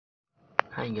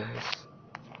Hai guys,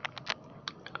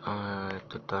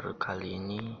 tutor kali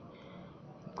ini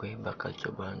gue bakal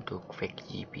coba untuk fake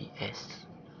GPS.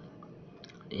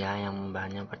 Ya, yang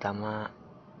bahannya pertama,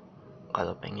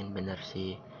 kalau pengen bener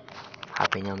sih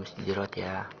HP-nya mesti dirot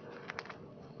ya,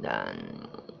 dan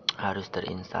harus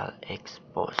terinstall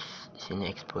expose. Di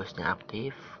sini expose-nya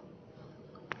aktif.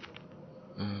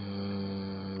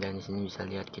 Dan di sini bisa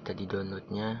lihat kita di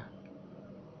downloadnya.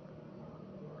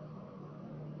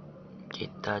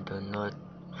 Kita download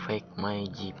fake my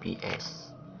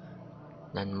GPS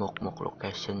dan mock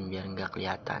location biar nggak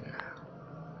kelihatan.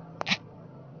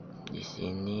 Di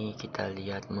sini kita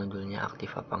lihat modulnya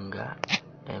aktif apa enggak.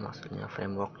 Maksudnya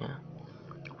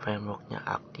frameworknya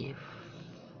aktif.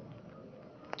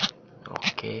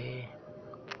 Oke,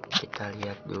 kita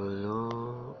lihat dulu.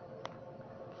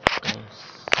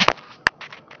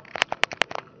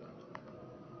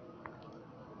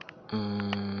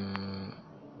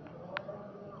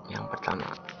 Yang pertama,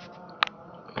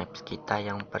 maps kita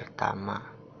yang pertama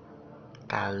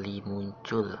kali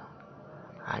muncul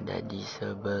ada di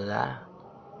sebelah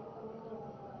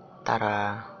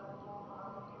utara.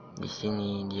 Di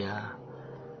sini dia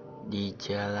di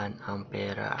Jalan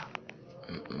Ampera.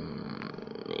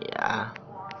 Ya.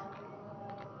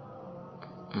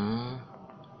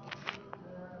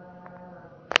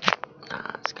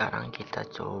 Nah, sekarang kita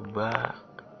coba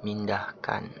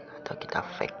mindahkan atau kita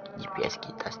fake GPS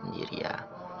kita sendiri ya.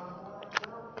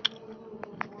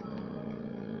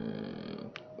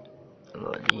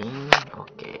 Loading.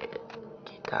 Oke,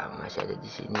 kita masih ada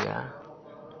di sini ya,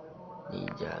 di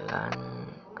Jalan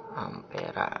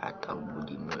Ampera atau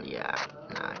Budi Mulia.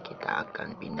 Nah, kita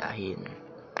akan pindahin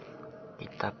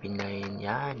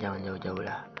ya, jangan jauh-jauh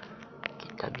lah.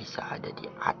 Kita bisa ada di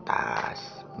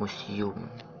atas museum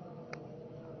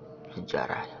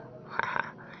sejarah.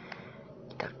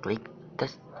 Kita klik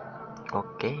tes.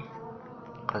 Oke,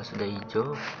 kalau sudah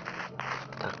hijau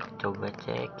kita coba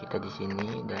cek kita di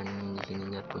sini, dan di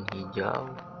sininya pun hijau.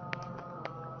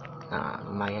 Nah,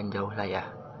 lumayan jauh lah ya.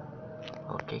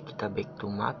 Oke, kita back to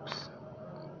maps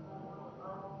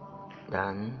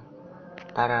dan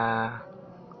tara,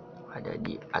 ada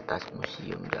di atas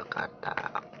museum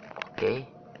Jakarta. Oke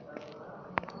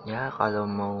ya, kalau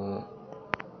mau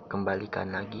kembalikan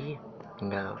lagi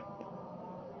tinggal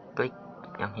klik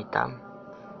yang hitam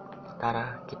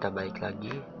tara, kita balik lagi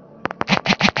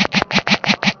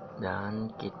dan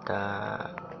kita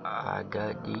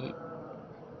ada di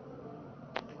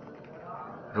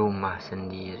rumah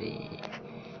sendiri.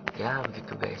 Ya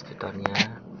begitu guys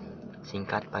tutornya,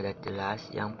 singkat padat jelas.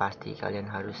 Yang pasti kalian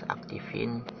harus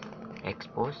aktifin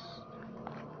expose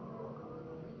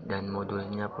dan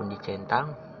modulnya pun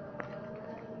dicentang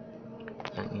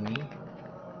yang ini,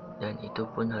 dan itu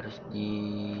pun harus di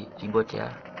reboot ya.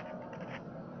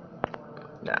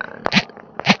 Dan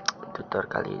tutor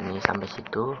kali ini sampai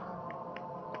situ.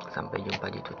 Sampai jumpa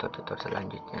di tutor-tutor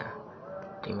selanjutnya.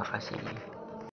 Terima kasih.